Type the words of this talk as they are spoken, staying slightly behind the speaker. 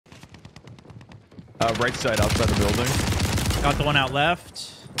Right side, outside the building. Got the one out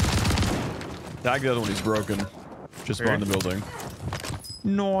left. Tag the other one. He's broken. Just behind the building.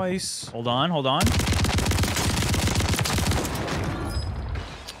 Nice. Hold on, hold on.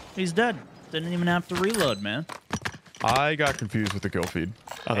 He's dead. Didn't even have to reload, man. I got confused with the kill feed.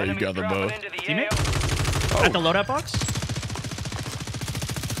 I thought you got them both. Oh. At the loadout box?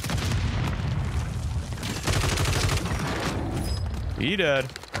 He dead.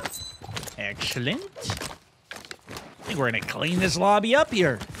 Excellent. I think we're going to clean this lobby up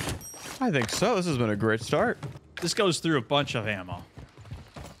here. I think so. This has been a great start. This goes through a bunch of ammo.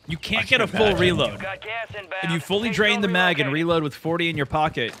 You can't get a full reload. If you fully drain the mag and reload with 40 in your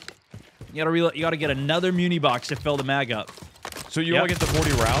pocket, you gotta reload. You gotta get another muni box to fill the mag up. So you only get the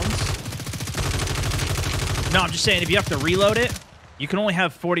 40 rounds? No, I'm just saying if you have to reload it, you can only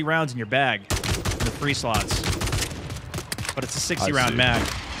have 40 rounds in your bag, in the free slots. But it's a 60-round mag.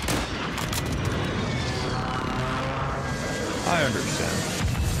 I understand.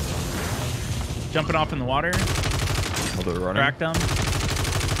 Jumping off in the water. Oh, they're running. Cracked them.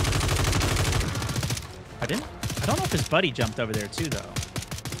 I don't know if his buddy jumped over there too, though.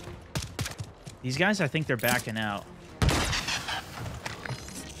 These guys, I think they're backing out.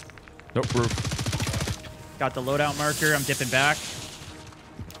 Nope, roof. Got the loadout marker. I'm dipping back.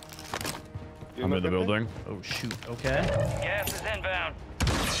 I'm in the building. Oh, shoot. Okay. Gas is inbound.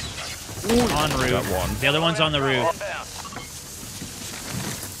 On roof. Got one. The other one's on the roof.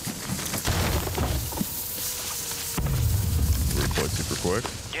 Reload super quick.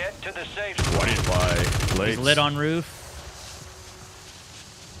 Get to the safe Late. He's lit on roof.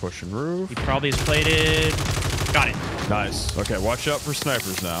 Pushing roof. He probably is plated. Got it. Nice. Okay, watch out for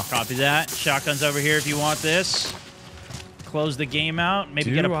snipers now. Copy that. Shotgun's over here if you want this. Close the game out.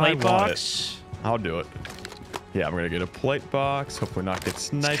 Maybe get a plate box. I'll do it. Yeah, I'm going to get a plate box. Hopefully not get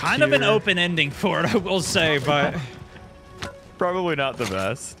sniped. It's kind of an open ending for it, I will say, but... Probably not the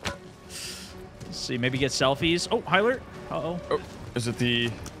best. Let's see. Maybe get selfies. Oh, high alert. Uh-oh. Oh, is it the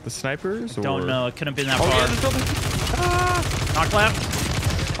snipers? Or... Don't know. It couldn't have been that far. far. Yeah, there's building. Ah! Knock left.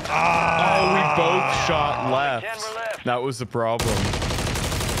 Oh, we both shot left. That was the problem.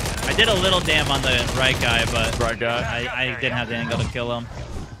 I did a little damn on the right guy, but right guy. I didn't have the angle to kill him.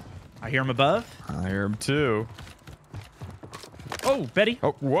 I hear him above. I hear him too. Oh, Betty.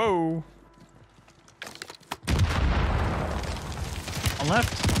 Oh, whoa. On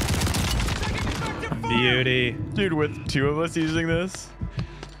left. Beauty. Dude, with two of us using this.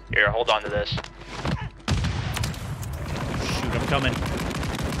 Here, hold on to this. Shoot, I'm coming.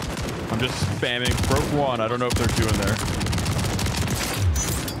 I'm just spamming. Broke one. I don't know if they're two in there.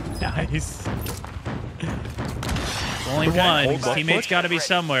 Nice. Only one. His teammate's got to be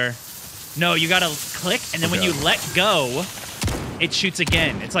somewhere. No, you got to click, and then when you let go, it shoots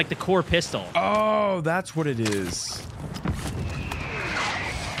again. It's like the core pistol. Oh, that's what it is.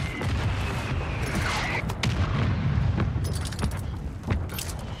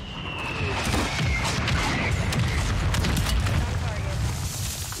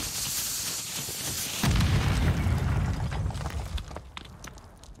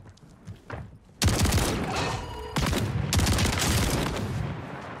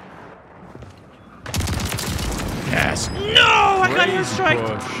 Yes. No, I got airstrike.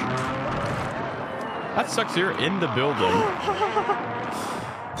 That sucks. You're in the building.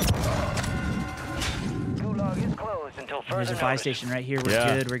 There's a fire station right here. We're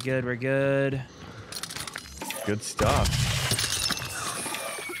good. We're good. We're good. Good stuff.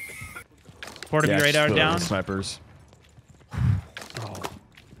 Port of your radar down. Snipers. Oh.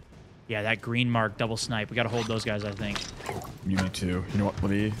 Yeah, that green mark double snipe. We got to hold those guys, I think. You need to. You know what?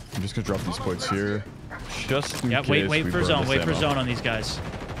 I'm just gonna drop these points here. Just in case wait we for burn zone. this Wait for ammo. zone on these guys.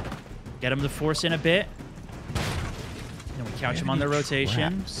 Get them to force in a bit. Then we couch them on their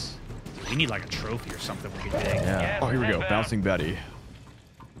rotation. Traps. We need like a trophy or something we can dig. Yeah. Oh, here we go. Bouncing Betty.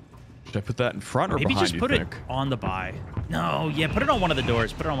 Should I put that in front or Maybe behind? just put it on the buy. No, yeah, put it on one of the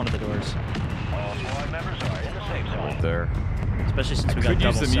doors. Put it on one of the doors. All squad members are in the safe zone. Right there. Especially since we got Could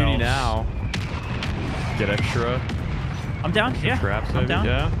use double the muni cells. now. Get extra. I'm down. Yeah, Traps, I'm maybe? down.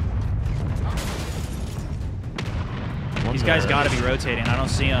 Yeah. These guys got to be rotating. I don't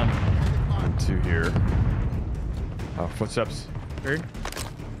see them. 2 here. Oh, footsteps. Third.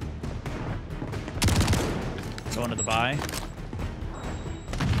 Going to the buy.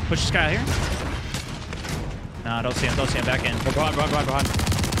 Push this guy out here. No, don't see him. Don't see him. Back in. Oh, behind.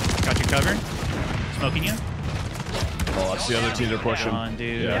 Got you covered. Smoking you. Oh, that's the other team they're pushing. Come on,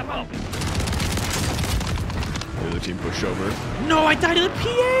 dude. Yeah. The other team push over. No, I died to the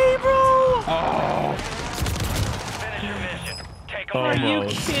PA, bro. Oh. Finish your mission. Take Are you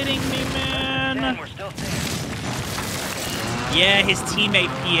Almost. kidding me, man? We're still standing. Yeah, his teammate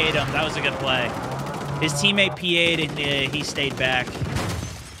PA'd him. That was a good play. His teammate PA'd and he stayed back.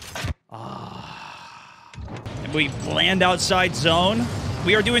 And we land outside zone.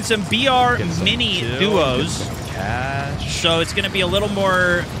 We are doing some BR mini duos. So it's going to be a little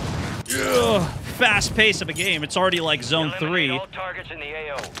more fast pace of a game. It's already like zone 3 All targets in the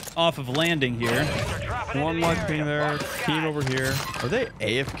AO. off of landing here. One luck thing there. Team over here. Are they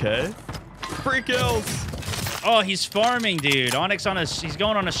AFK? 3 kills. Oh, he's farming, dude. Onyx he's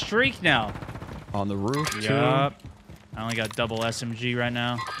going on a streak now. On the roof, too. Yup. I only got double SMG right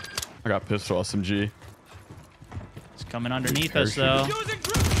now. I got pistol SMG. It's coming underneath us, though.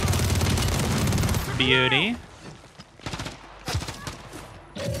 Beauty.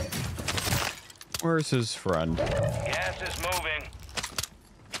 Where's his friend? Gas is moving.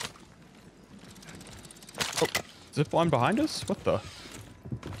 Oh, zip line behind us? What the?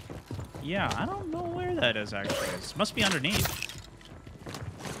 Yeah, I don't know where that is, actually. It must be underneath.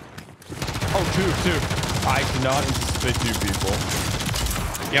 Oh, two. I cannot anticipate 2 people.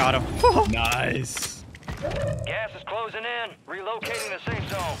 Got him. Nice. Gas is closing in. Relocating the safe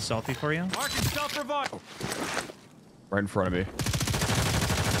zone. Selfie for you. Marking self-revive. Right in front of me.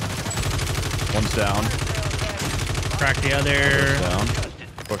 One's down. Crack the other. Down.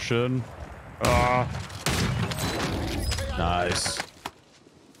 Pushing. Nice.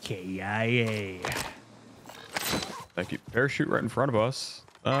 KIA. Thank you. Parachute right in front of us.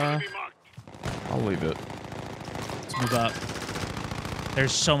 I'll leave it. Let's move up.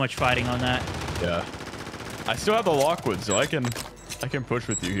 There's so much fighting on that. Yeah. I still have the Lockwood, so I can push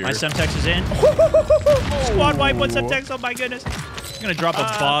with you here. My Semtex is in. Squad wipe, one Semtex. Oh my goodness. I'm gonna drop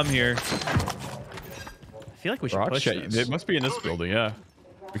a bomb here. I feel like we should push this. It must be in this building, yeah.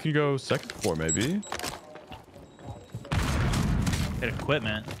 We can go 2nd floor, maybe. Get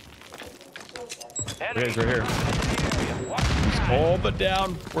equipment. Okay, he's right here. He's all but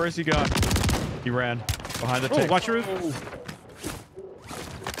down. Where is he gone? He ran behind the tank. Watch your roof.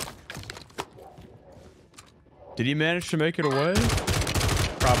 Did he manage to make it away?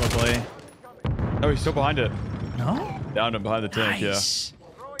 Probably. Oh, he's still behind it. No? Down him behind the tank, Nice.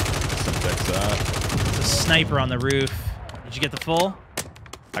 Some fix that. There's a sniper on the roof. Did you get the full?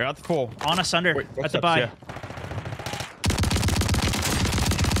 I got the full. On us under. Wait, at the buy. yeah.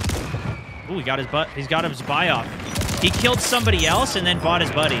 Ooh, he got his butt. He's got his buy off. He killed somebody else and then bought his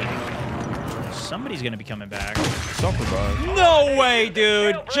buddy. Somebody's gonna be coming back. Self-revive. No way,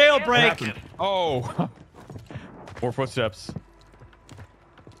 dude. Jailbreak. Oh. More footsteps.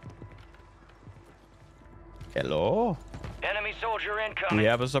 Hello. Enemy soldier incoming. We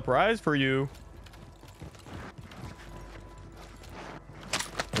have a surprise for you.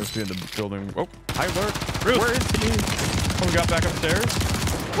 Must be in the building. Oh, high alert. Roof. Where is he? Oh, we got back upstairs.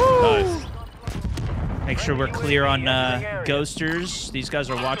 Woo. Nice. Make sure we're clear on ghosters. These guys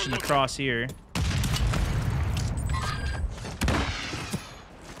are watching the cross here.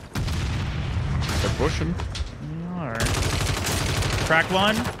 They're pushing. They are. Crack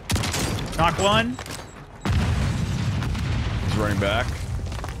one. Knock one. He's running back.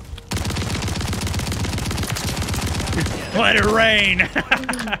 Let it rain.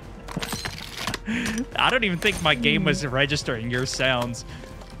 I don't even think my game was registering your sounds.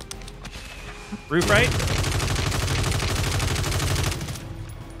 Roof right.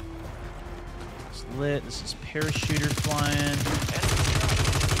 It's lit. This is parachuter flying.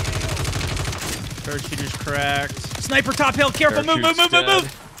 Parachuter's cracked. Sniper top hill. Careful. Move.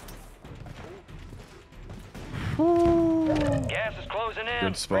 Gas is closing in.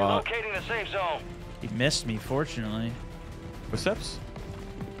 Good spot. Relocating the safe zone. He missed me, fortunately. Footsteps.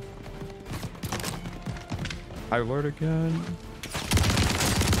 High alert again.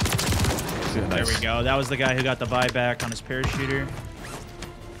 Yeah, nice. There we go. That was the guy who got the buyback on his parachuter.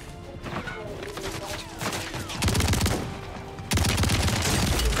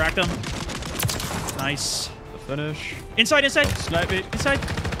 Cracked him. Nice. The finish. Inside. Snipe it. Inside.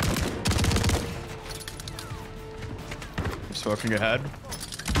 Smoking ahead.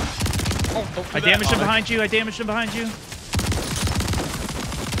 Oh, I damaged him behind you.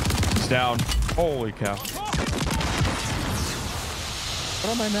 He's down. Holy cow. Put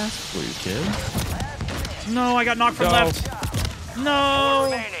on my mask, please, kid. No, I got knocked from left.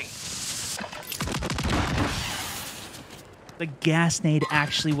 No. The gas nade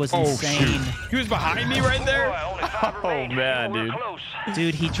actually was insane. Shoot. He was behind me right there. Oh, man, dude.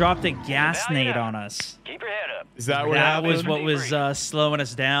 Dude, he dropped a gas nade on us. Keep your head up. Is that what That happened? was what was slowing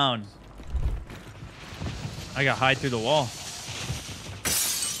us down. I got hide through the wall.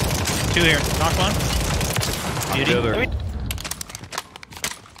 2 here. Knock one. Beauty. The other.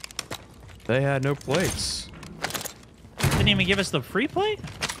 They had no plates. Didn't even give us the free plate?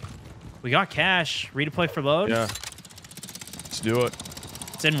 We got cash. Redeploy for load? Yeah. Let's do it.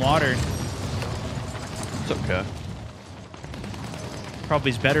 It's in water. It's okay.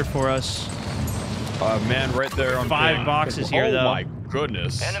 Probably is better for us. Man, right there on 5 ping. boxes here, though. Oh my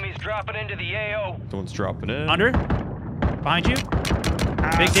goodness. Enemies dropping into the AO. Someone's dropping in. Under? Behind you?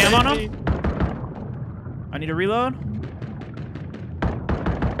 Big damn on him? I need a reload.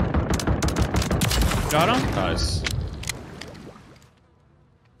 Got him? Nice.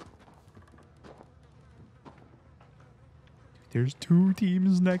 There's 2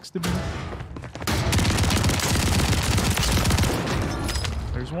 teams next to me.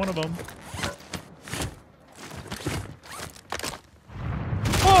 There's one of them.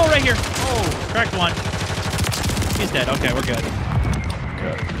 Oh, right here. Oh, cracked one. He's dead. Okay, we're good.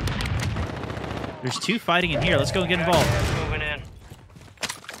 Okay. There's 2 fighting in here. Let's go and get involved. Moving in.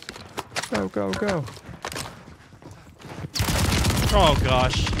 Go, go, go. Oh,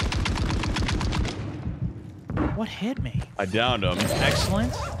 gosh. What hit me? I downed him.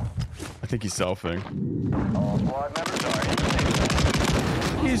 Excellent. I think he's selfing. All squad members are in the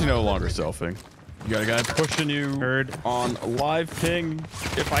safe zone. He's no longer selfing. You got a guy pushing you Heard. on live ping.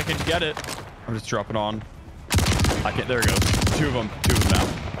 If I can get it. I'm just dropping on. I can't. There it goes. 2 of them. 2 of them now.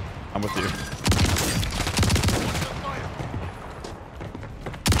 I'm with you.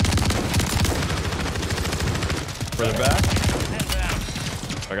 Further back.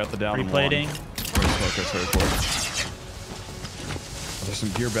 I got the down one. Replating. Okay. There's some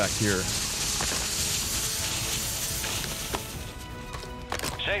gear back here.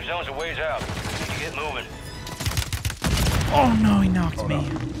 Safe zone's a ways out. You get moving. Oh, no, he knocked me.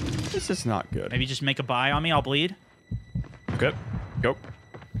 This is not good. Maybe just make a buy on me. I'll bleed. Okay. Go.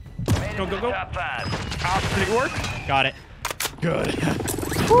 Made it Go, to go, the go. top 5. Did it work? Got it. Good.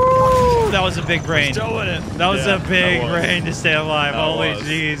 Woo! That was a big brain. Still in it. That was Yeah, a big that was. brain to stay alive. That Holy was.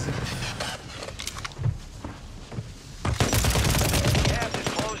 jeez. Gas is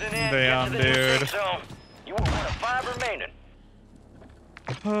closing in. Damn, Get to the new dude. safe zone. You are one of 5 remaining.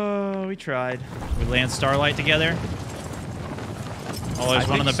 Oh, we tried. We land Starlight together. Oh, there's I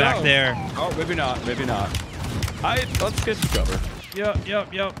one in the think back so. there. Oh, maybe not. Maybe not. Let's get to cover. Yep.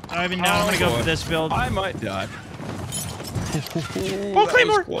 Diving down. I'm gonna go for this build. I might die. Oh,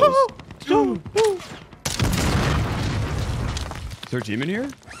 Claymore! Is there a team in here?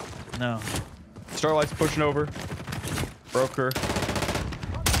 No. Starlight's pushing over. Broke her.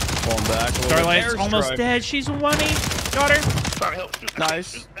 Falling back. A little Starlight's bit. almost Airstrike. dead. She's 1-y. Got her.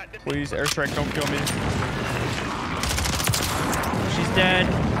 Nice. Please, airstrike, don't kill me. She's dead.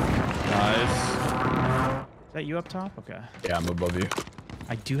 Nice. Is that you up top? Okay. Yeah, I'm above you.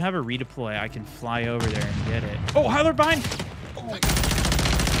 I do have a redeploy. I can fly over there and get it. Oh, Hyler behind!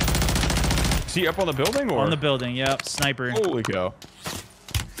 Is he up on the building or? On the building, yep. Sniper. Holy cow.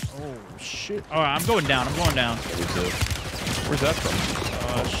 Oh, shit. All right, I'm going down. Where's that from?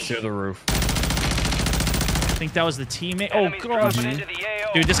 To the roof. I think that was the teammate. Oh, Enemies gosh. dropping into the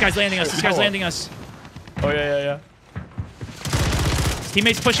AO. Dude, this guy's landing us. This guy's landing us. Oh, yeah. His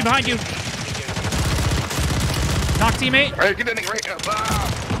teammate's pushing behind you. Knock teammate. Hey, get in there right now. Ah.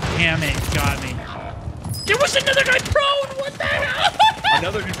 Damn it. Got me. There was another guy prone. What the hell?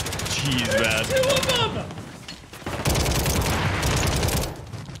 Another. Jeez, man. 2 of them.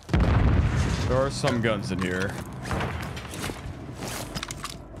 There are some guns in here.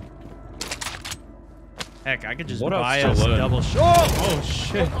 Heck, I could just What else buy still us in? double shot. Oh,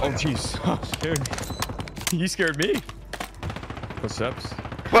 shit. Oh, jeez. Scared me. You scared me. Footsteps.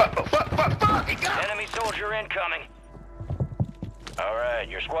 Fuck. Enemy soldier incoming. All right,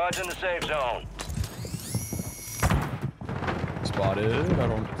 your squad's in the safe zone. Spotted. I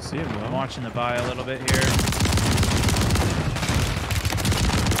don't see him I'm though. watching the buy a little bit here.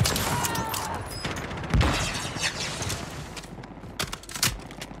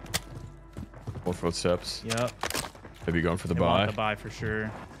 More footsteps. Yep. Maybe going for the They want buy. the buy for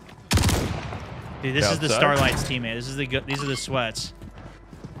sure. Dude, this is the Outside? Starlight's teammate. This is the good. These are the sweats.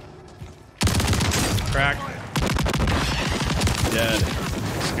 Crack. Dead.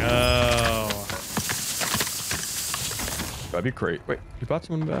 Let's go. That'd be great. Wait, you bought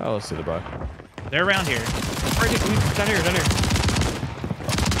someone? Oh, let's see the buy. They're around here. Down here.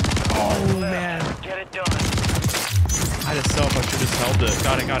 Oh man, get it done. I just self. I should have held it.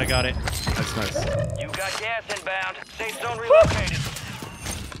 Got it. That's nice. You got gas inbound. Safe zone relocated.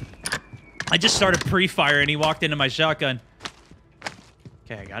 I just started pre-fire and he walked into my shotgun.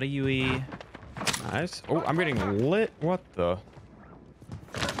 Okay, I got a UE. Nice. Oh, I'm getting lit. What the?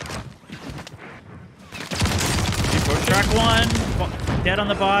 Track 1. Dead on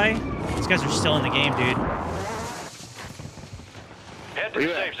the buy. This guys are still in the game, dude. Head to the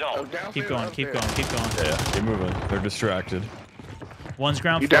safe zone. Keep going, keep going, keep going. Yeah, keep moving. They're distracted. One's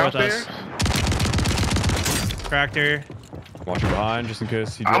ground You floor with downstairs? us. Tractor. Watch it behind just in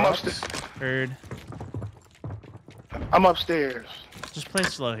case he I'm drops. upstairs. Heard. I'm upstairs. Just play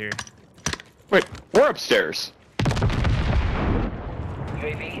slow here. Wait, we're upstairs.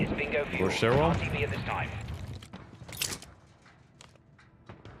 UAV is bingo fuel. Or stairwell? RTV at this time.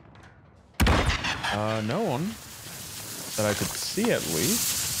 No one that I could see at least.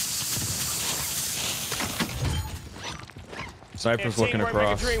 Sniper's looking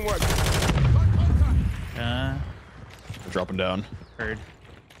across. They're dropping down. Heard.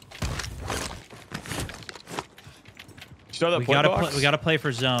 You saw that We play gotta box? play. We gotta play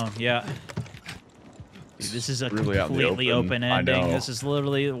for zone. Yeah. Dude, this is a Really out in the completely open. open I ending. know. This is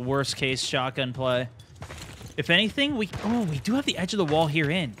literally the worst case shotgun play. If anything, we do have the edge of the wall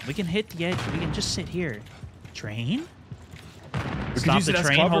here in. We can hit the edge. We can just sit here. Train. We could Stop use the it as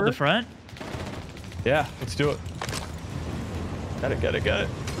train. Hold cover. the front. Yeah, let's do it. Got it, got it, got it.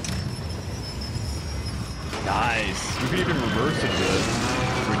 Nice. We could even reverse it a bit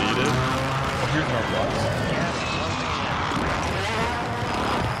if we need it. Oh, here's our blocks.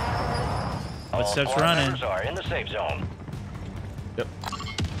 Footsteps All squad running. members are in the safe zone. Yep.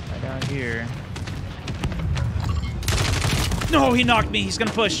 Right down here. No, he knocked me. He's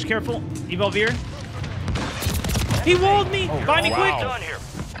gonna push. Careful. Evolveer. He walled me. Buy me wow. quick. Done here.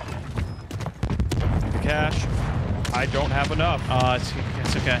 The cash. I don't have enough.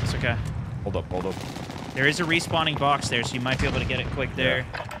 It's okay. It's okay. Hold up, hold up. There is a respawning box there, so you might be able to get it quick there.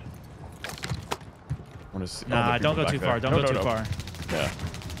 Wanna see- oh, Nah, the don't people go too back far. there. Don't No, go no, too no. far. Yeah,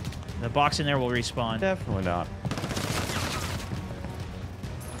 The box in there will respawn. definitely not.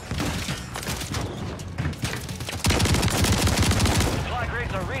 Supply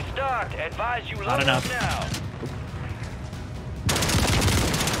crates are restocked. Advise you load Not up enough. now.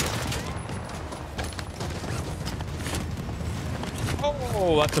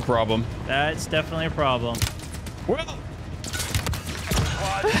 Oh, that's a problem. That's definitely a problem. Well,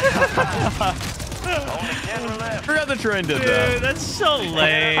 Squad. Only 10 were left. forgot the train did Dude, that. that's so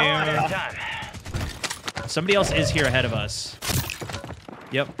lame. Time. Somebody else is here ahead of us.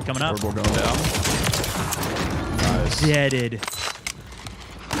 Yep, coming up. Turbo going down. Nice. Deaded.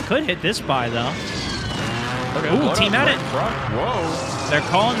 Could hit this buy though. Okay, Ooh, load team up at right it. in front. Whoa. They're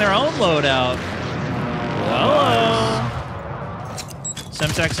calling their own loadout. Hello.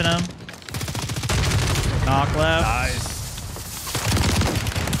 Semtexing him. Knock left. Nice.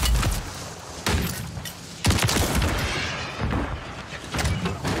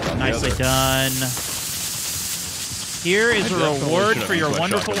 Nicely done. Here is I a definitely reward should've for your used my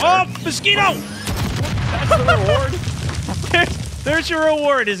wonderful. shotgun Oh, mosquito! That's the reward. There's your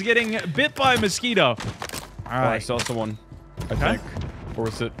reward. Is getting bit by a mosquito. All Oh, I right. saw someone. I Okay. think. Or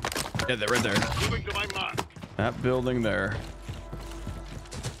was it? Yeah, they're right there. That building there.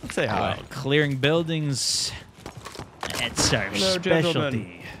 Let's say hi. Well, clearing buildings. That's our Hello, specialty.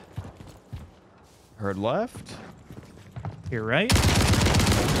 gentlemen. Heard left. You're right.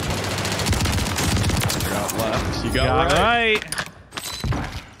 Got left. You Got got right. right.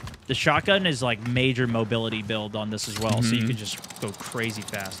 The shotgun is like major mobility build on this as well, so you can just go crazy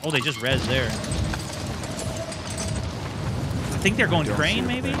fast. Oh, they just res there. I think they're going Don't crane, see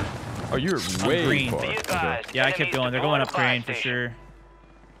maybe? it there. Oh, you're On way green. far. Be Okay. advised. Yeah, I kept enemies going. They're deploying going a up buy crane for station. sure.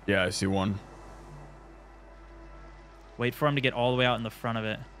 Yeah, I see one. Wait for him to get all the way out in the front of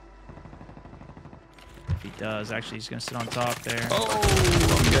it. If he does, actually, he's going to sit on top there. Oh,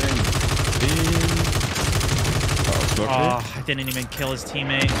 I'm getting beamed. Oh, smoke me. Oh, I didn't even kill his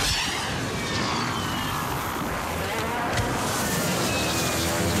teammate.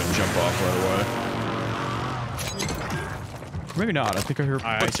 He's gonna jump off right away. Maybe not. I think I hear All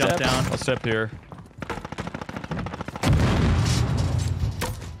right, footsteps. jump down. I'll step here.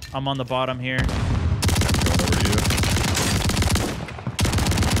 I'm on the bottom here. Going over to you.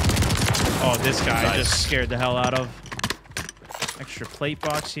 Oh, this guy Nice. just scared the hell out of. Extra plate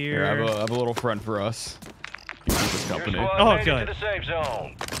box Here, I here. have a little friend for us. Keep this Your company. squad Oh, made it good. to the safe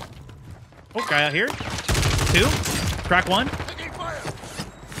zone. Oh, guy out here. 2. Crack 1.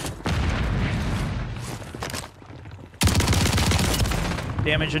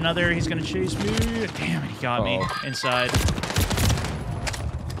 Damage another. He's gonna chase me. Damn it, he got me Uh-oh. inside.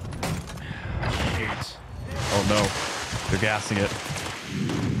 Shoot. Oh no, they're gassing it.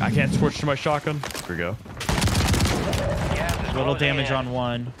 I can't switch to my shotgun. Here we go. Gas is Little closing damage in. on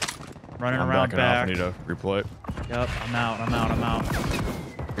 1. Running I'm around backing off. I back. need to replay. Yep, I'm out. I'm out. I'm out.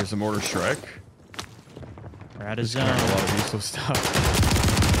 Here's the mortar strike. We're out of Just carrying a zone. lot of useful stuff.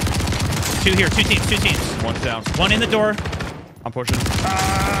 Two here. Two teams. One's down. One in the door. I'm pushing.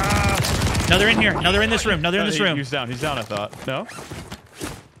 Another in here. Another in this room. Another in this room. He's down. He's down, I thought. No?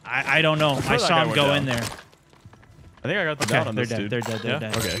 I don't know. I that saw guy him went go down. in there. I think I got the down on this dude. They're dead. Yeah?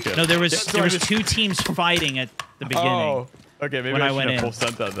 They're dead. Okay, good. No, there was Yeah, two teams fighting at the beginning. Oh, okay. Maybe when I I went should have in. full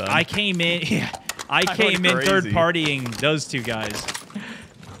sent that then. I came in. Yeah, I came in crazy. third partying those two guys.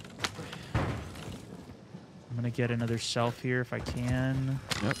 I'm gonna get another self here if I can.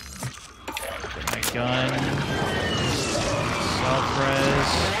 Yep. Get my gun. Self res.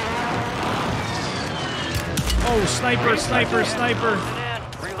 Oh, sniper!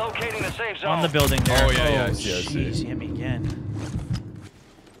 Relocating the safe zone. On the building there. Oh, yeah, I see. Jeez, hit me again.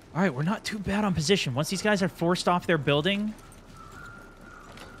 All right, we're not too bad on position. Once these guys are forced off their building,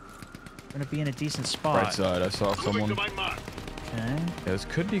 we're gonna be in a decent spot. Right side. I saw someone. Okay. Yeah, this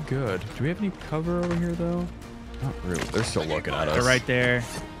could be good. Do we have any cover over here, though? Not really. They're still looking at us. They're right there.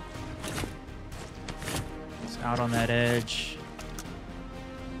 It's out on that edge.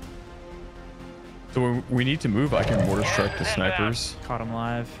 So we need to move. I can mortar strike the snipers. Caught him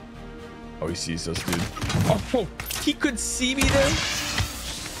live. Oh, he sees us, dude. Oh, he could see me there?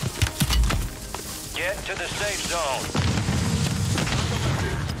 Get to the safe zone.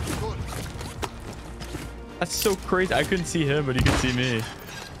 That's so crazy. I couldn't see him, but he could see me.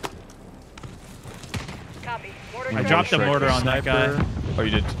 Copy. I dropped a mortar on that guy. Oh,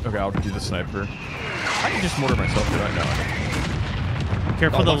 you did? Okay, I'll do the sniper. I can just mortar myself right now.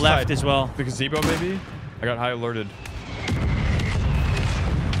 Careful the left side. as well. The gazebo, maybe? I got high alerted.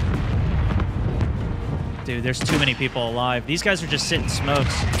 Dude, there's too many people alive. These guys are just sitting smokes.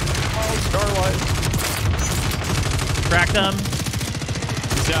 Oh, Starlight. Cracked them.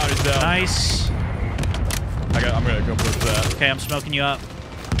 He's down. Nice. I'm gonna go push that. Okay, I'm smoking you up.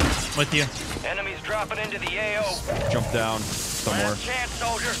 With you. Enemies dropping into the AO. Jump down somewhere. Last chance,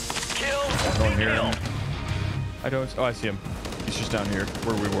 soldier. Kill. I don't hear Kill. him. I don't. Oh, I see him. He's just down here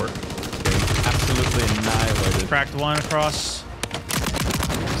where we were. Getting absolutely annihilated. Cracked one across.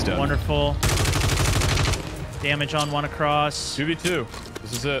 He's dead. Wonderful. Damage on one across. 2v2.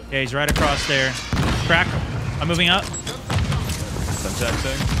 This is it. Yeah, he's right across there. Crack. I'm moving up.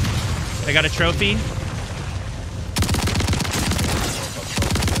 Syntaxing. I got a trophy.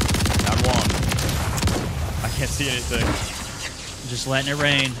 Down one. I can't see anything. I'm just letting it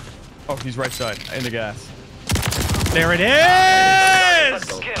rain. Oh, he's right side. In the gas. There it is!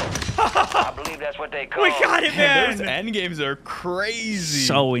 Kill. I believe that's what they call. We got it, man! Those end games are crazy.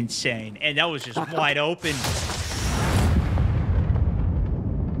 So insane. And that was just wide open.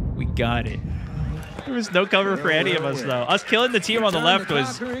 We got it. There was no cover for any of us, though. Us killing the team on the left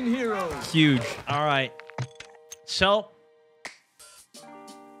was huge. All right. So,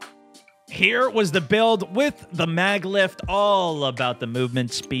 here was the build with the Maglift. All about the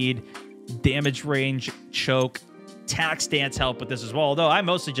movement speed, damage range, choke, tac stance help with this as well. Although I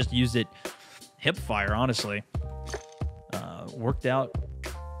mostly just used it hip fire, honestly. Worked out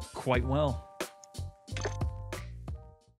quite well.